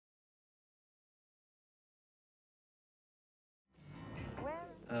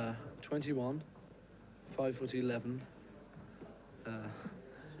21, 5'11".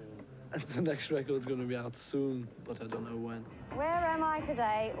 And the next record's going to be out soon, but I don't know when. Where am I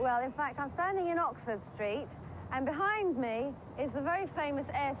today? Well, in fact, I'm standing in Oxford Street, and behind me is the very famous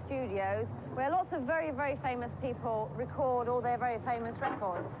Air Studios, where lots of very, very famous people record all their very famous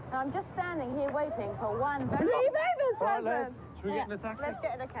records. And I'm just standing here waiting for one very famous person. Right, Les, should we get in a taxi? Let's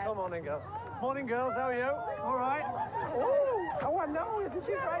get in a cab. Come on in, girls. Morning, girls. How are you? All right? Oh, I know. Isn't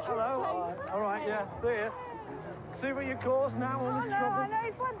she great? Hello. All right, yeah. See you. See what your cause now, all this trouble? I know,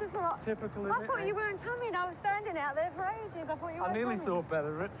 it's wonderful. Typical, isn't it? I thought you weren't coming. I was standing out there for ages. I thought you weren't I nearly coming. thought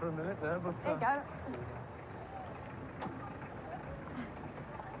better of it for a minute there, but... There you go.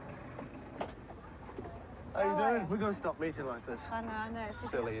 How you doing? We're going to stop meeting like this. I know. It's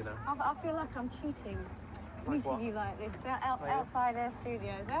silly, you know. I feel like I'm cheating. Like what? Meeting you like this, outside Air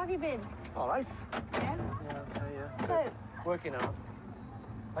Studios. How have you been? Oh, nice. Yeah? Yeah. So... Working out.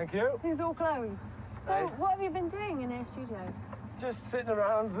 Thank you. It's all closed. So, Hey. what have you been doing in Air Studios? Just sitting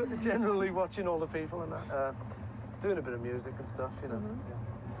around, generally watching all the people and that. Doing a bit of music and stuff, you know.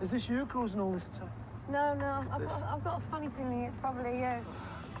 Yeah. Is this you causing all this stuff? No, I've got a funny feeling it's probably you.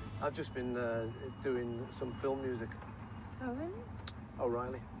 I've just been doing some film music. Oh, really?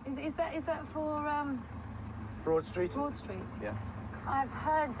 O'Reilly. Is that for, Broad Street? Broad Street? Yeah. I've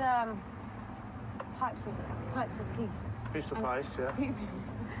heard, Pipes of Peace. Piece of Pice, yeah.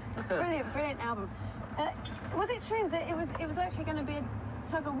 Brilliant album. Was it true that it was actually going to be a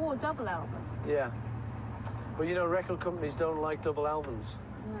tug-of-war double album? Yeah. But you know, record companies don't like double albums.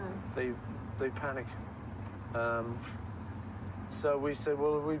 No. They panic. So we said,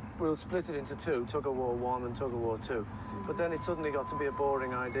 well, we'll split it into two, Tug-of-War 1 and Tug-of-War 2. But then it suddenly got to be a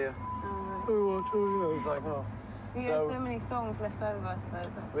boring idea. Oh, Tug-of-War 2, you know, it was like, oh. You had so many songs left over, I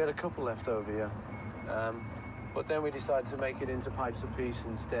suppose. We had a couple left over, yeah. But then we decided to make it into Pipes of Peace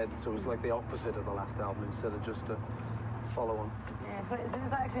instead, so it was like the opposite of the last album instead of just a follow-on. Yeah, so it's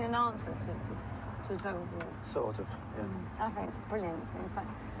actually an answer to Tug-of-War. Sort of, yeah. I think it's brilliant, in fact.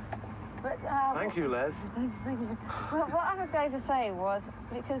 But, thank you, Les. Thank you. Well, what I was going to say was,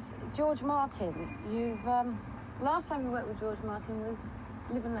 because George Martin, last time you worked with George Martin was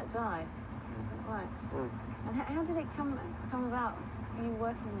Live and Let Die, is that right? Mm. And how did it come about, you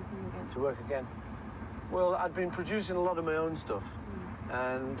working with him again? To work again? Well, I'd been producing a lot of my own stuff,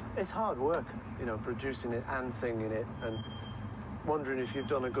 and it's hard work, you know, producing it and singing it, and wondering if you've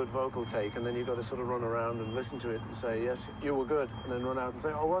done a good vocal take, and then you've got to sort of run around and listen to it and say, yes, you were good, and then run out and say,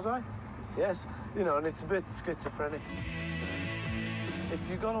 oh, was I? Yes, you know, and it's a bit schizophrenic. If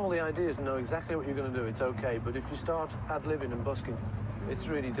you've got all the ideas and know exactly what you're going to do, it's okay, but if you start ad-libbing and busking, it's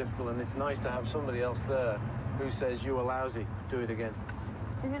really difficult, and it's nice to have somebody else there who says, you were lousy, do it again.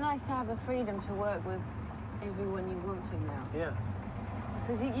 Is it nice to have the freedom to work with everyone you want to now? Yeah.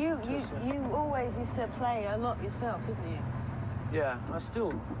 Because you always used to play a lot yourself, didn't you? Yeah, I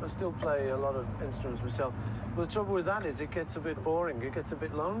still play a lot of instruments myself. But the trouble with that is it gets a bit boring. It gets a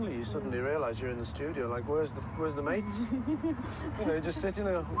bit lonely. You suddenly realise you're in the studio. Like, where's the mates? You know, just sitting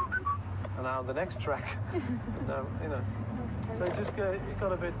there. And now the next track. And, you know. So it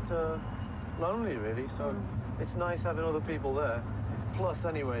got a bit lonely, really. So it's nice having other people there. Plus,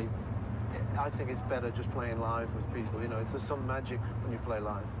 anyway, I think it's better just playing live with people. You know, there's some magic when you play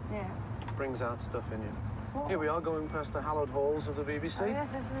live. Yeah. It brings out stuff in you. What? Here we are going past the hallowed halls of the BBC. Oh, yes,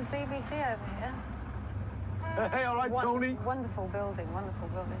 this is the BBC over here. Hey, all right, Tony. Wonderful building, wonderful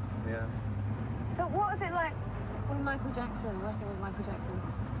building. Yeah. So what was it like with Michael Jackson, working with Michael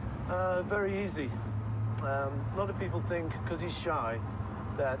Jackson? Very easy. A lot of people think, because he's shy,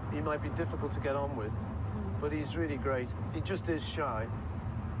 that he might be difficult to get on with, but he's really great. He just is shy,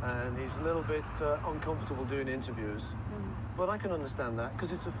 and he's a little bit uncomfortable doing interviews. But I can understand that,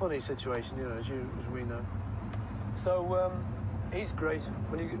 because it's a funny situation, you know, as we know. So he's great.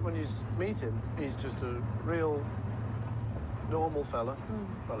 When you meet him, he's just a real normal fella.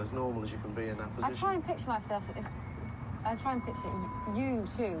 Well, as normal as you can be in that position. I try and picture myself. I try and picture you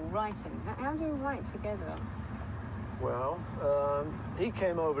two writing. How do you write together? Well, he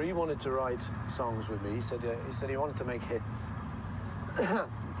came over. He wanted to write songs with me. He said he wanted to make hits.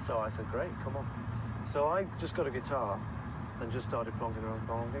 So I said, great, come on. So I just got a guitar and just started plonking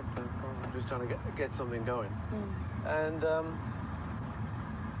around, just trying to get something going. And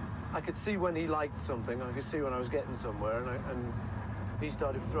I could see when he liked something. I could see when I was getting somewhere, and he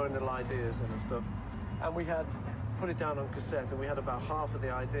started throwing little ideas in and stuff. And we had put it down on cassette, and we had about half of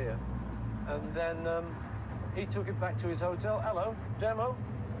the idea. And then he took it back to his hotel. Hello, demo.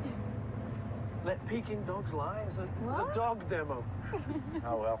 Let Peking dogs lie. It's a dog demo.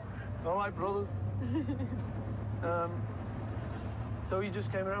 Oh well. All right, brothers. So he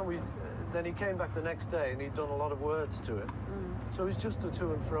just came around. Then he came back the next day, and he'd done a lot of words to it. So it's just a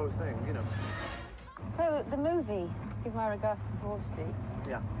to and fro thing, you know. So the movie, Give My Regards to Broad Street.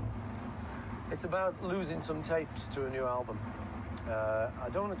 Yeah. It's about losing some tapes to a new album. I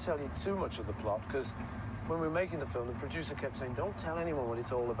don't want to tell you too much of the plot, because when we were making the film, the producer kept saying, don't tell anyone what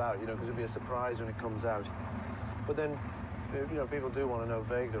it's all about, you know, because it'll be a surprise when it comes out. But then, you know, people do want to know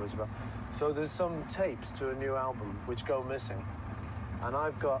vaguely what it's about. So there's some tapes to a new album which go missing. And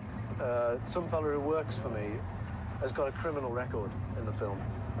I've got, some fella who works for me has got a criminal record in the film.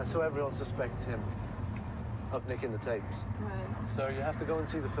 And so everyone suspects him of nicking the tapes. Right. So you have to go and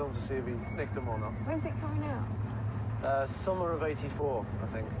see the film to see if he nicked them or not. When's it coming out? Summer of '84, I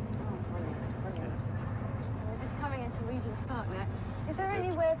think. Oh, brilliant, brilliant. We're just coming into Regent's Park now. Is there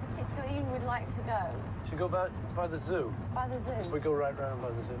anywhere particularly you would like to go? Should we go by the zoo? By the zoo? We go right round by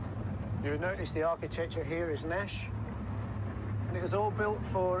the zoo. You would notice the architecture here is Nash. And it was all built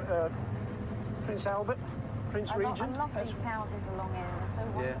for Prince Albert, Prince Regent. I love these houses along here. They're so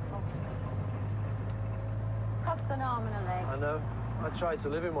wonderful. Cost an arm and a leg. I know. I tried to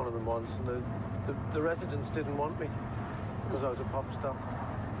live in one of them once, and the residents didn't want me because I was a pop star.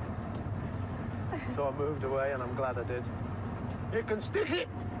 So I moved away, and I'm glad I did. You can stick it!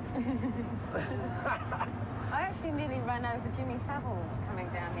 I actually nearly ran over Jimmy Savile coming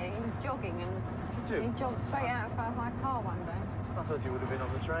down here. He was jogging, and he jogged straight out in front of my car one day. I thought you would have been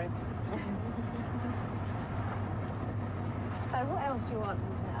on the train. So what else do you want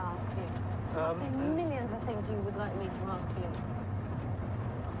me to ask you? Ask me millions of things you would like me to ask you.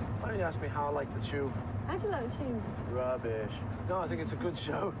 Why don't you ask me how I like the Tube? How do you like the Tube? Rubbish. No, I think it's a good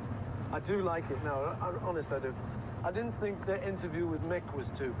show. I do like it. No, honest, I do. I didn't think the interview with Mick was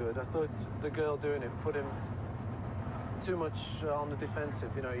too good. I thought the girl doing it put him too much on the defensive.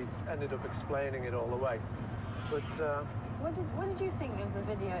 You know, he ended up explaining it all away. But what did you think of the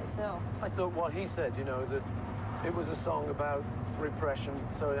video itself? I thought what he said, you know, that it was a song about repression,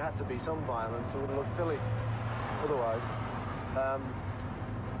 so it had to be some violence. It would look silly otherwise.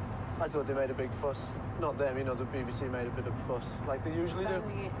 I thought they made a big fuss. Not them, you know, the BBC made a bit of fuss, like they usually do.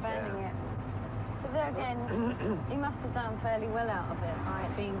 Banning it. But there again, he must have done fairly well out of it, by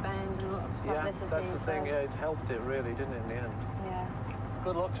it being banned and lots of publicity. Yeah, that's the thing. Yeah, it helped it really, didn't it, in the end? Yeah.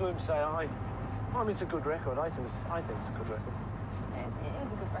 Good luck to him, say I. I mean, it's a good record. I think it's a good record. It is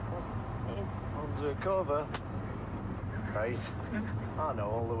a good record. It is. Undercover. Great. I know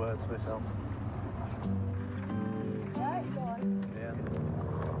all the words myself. Right, go on. Yeah.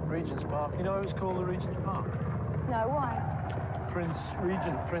 Regent's Park. You know it was called the Regent's Park? No, why? Prince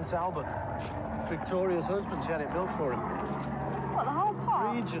Regent, Prince Albert. Victoria's husband, she had it built for him. What, the whole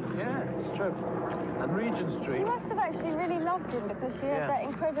park? Regent, yeah, it's true. And Regent Street. She must have actually really loved him because she had that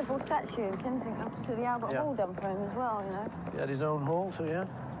incredible statue in Kensington opposite the Albert Hall done for him as well, you know. He had his own hall too, yeah.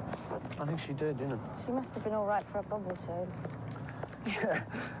 I think she did, you know. She must have been all right for a bob or two. Yeah,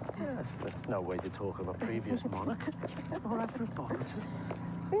 that's no way to talk of a previous monarch. All right for a bob or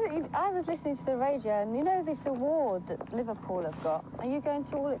two. I was listening to the radio, and you know this award that Liverpool have got? Are you going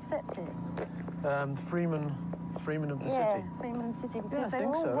to all accept it? Freeman of the City. Yeah, Freeman City, because they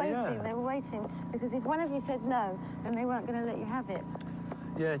were all waiting. They were waiting, because if one of you said no, then they weren't going to let you have it.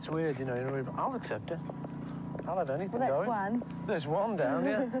 Yeah, it's weird, you know. I'll accept it. I'll have anything well, going. One. There's one down,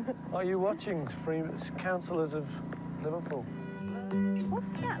 yeah. Are you watching Councillors of Liverpool? What's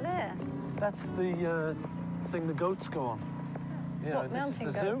that there? That's the thing the goats go on. You what,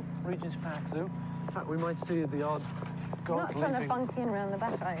 mountain goats? Zoo, Regent's Park Zoo. In fact, we might see the odd goat You're not trying to bunk in around the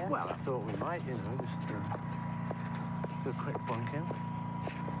back, are you? Well, I thought we might, you know, just do a quick bunk in.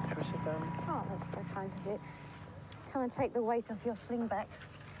 Should we sit down? Oh, that's very kind of you. Come and take the weight off your slingbacks.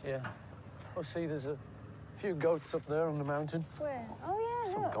 Yeah. Oh, see, there's a few goats up there on the mountain. Where? Oh,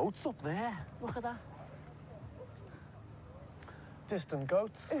 yeah, Some look. goats up there. Look at that. Distant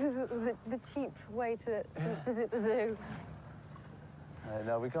goats. This is the cheap way to visit the zoo.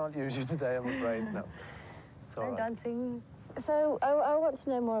 No, we can't use you today, I'm afraid. No. It's all I'm right. dancing. So, I want to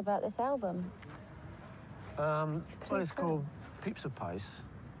know more about this album. Well, it's called Peeps of Pice.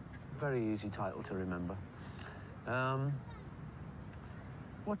 Very easy title to remember.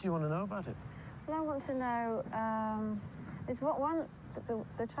 What do you want to know about it? Well, I want to know, there's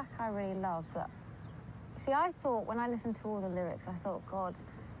the track I really love that. See, I thought, when I listened to all the lyrics, I thought, God,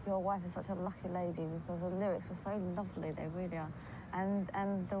 your wife is such a lucky lady, because the lyrics were so lovely, they really are. And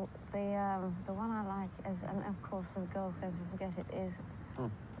the one I like is, and of course the girl's going to forget it, is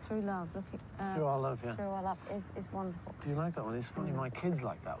Through Love. Through Our Love, yeah. Through Our Love is wonderful. Do you like that one? It's funny, my kids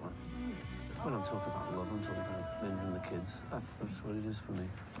like that one. When I'm talking about love, I'm talking about Linda and the kids. That's what it is for me.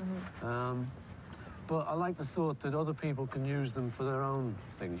 But I like the thought that other people can use them for their own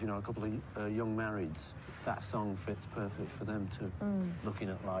things. You know, a couple of young marrieds, that song fits perfect for them too. Looking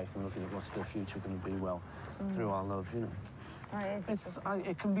at life and looking at what's their future going to be, well, through our love, you know. Right,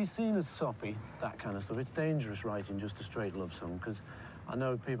 It can be seen as soppy, that kind of stuff. It's dangerous writing just a straight love song, because I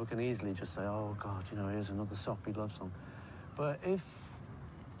know people can easily just say, oh, God, you know, here's another soppy love song. But if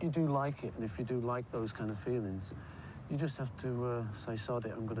you do like it, and if you do like those kind of feelings, you just have to say, sod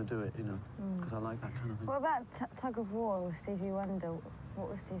it, I'm going to do it, you know, because I like that kind of thing. What about Tug of War with Stevie Wonder? What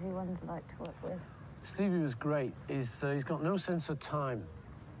was Stevie Wonder like to work with? Stevie was great. He's got no sense of time.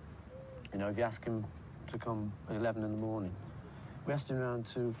 You know, if you ask him to come at 11 in the morning, we asked him around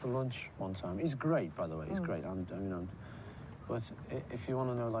for lunch one time. He's great, by the way. He's great. But if you want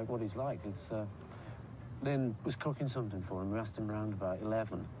to know like what he's like, it's Lynn was cooking something for him. We asked him around about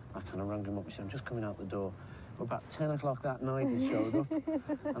 11. I kind of rang him up. We said, I'm just coming out the door. About 10 o'clock that night he showed up,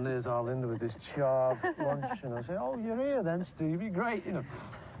 and there's our Linda with this charred lunch, and I said, oh, you're here then, Stevie, great, you know.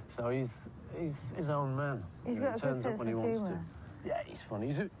 So he's his own man. He's got a good turns up when he sense of wants humour. to. Yeah, he's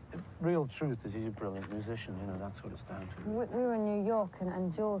funny. Real truth is he's a brilliant musician, you know, that's what it's down to. We were in New York,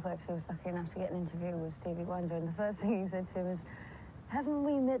 and Jules actually was lucky enough to get an interview with Stevie Wonder, and the first thing he said to him is, haven't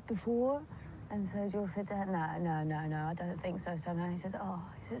we met before? And so Jules said, no, I don't think so, son. And he said, oh,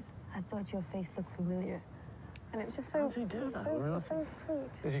 he says, I thought your face looked familiar. And it was just so, Does he do that? so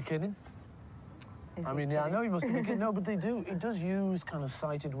sweet. Is he kidding? Is I he mean, yeah, I kidding? know he must have been kidding. No, but he does use kind of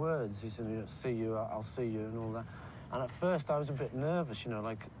sighted words. He said, see you, I'll see you, and all that. And at first I was a bit nervous, you know,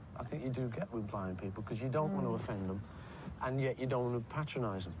 like, I think you do get with blind people, because you don't want to offend them, and yet you don't want to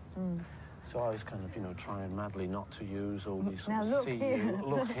patronise them. So I was kind of, you know, trying madly not to use all these sort of see you,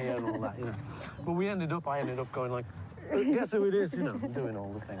 look here, and all that, you know. But I ended up going like, guess who it is, you know, doing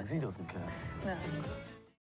all the things. He doesn't care. No.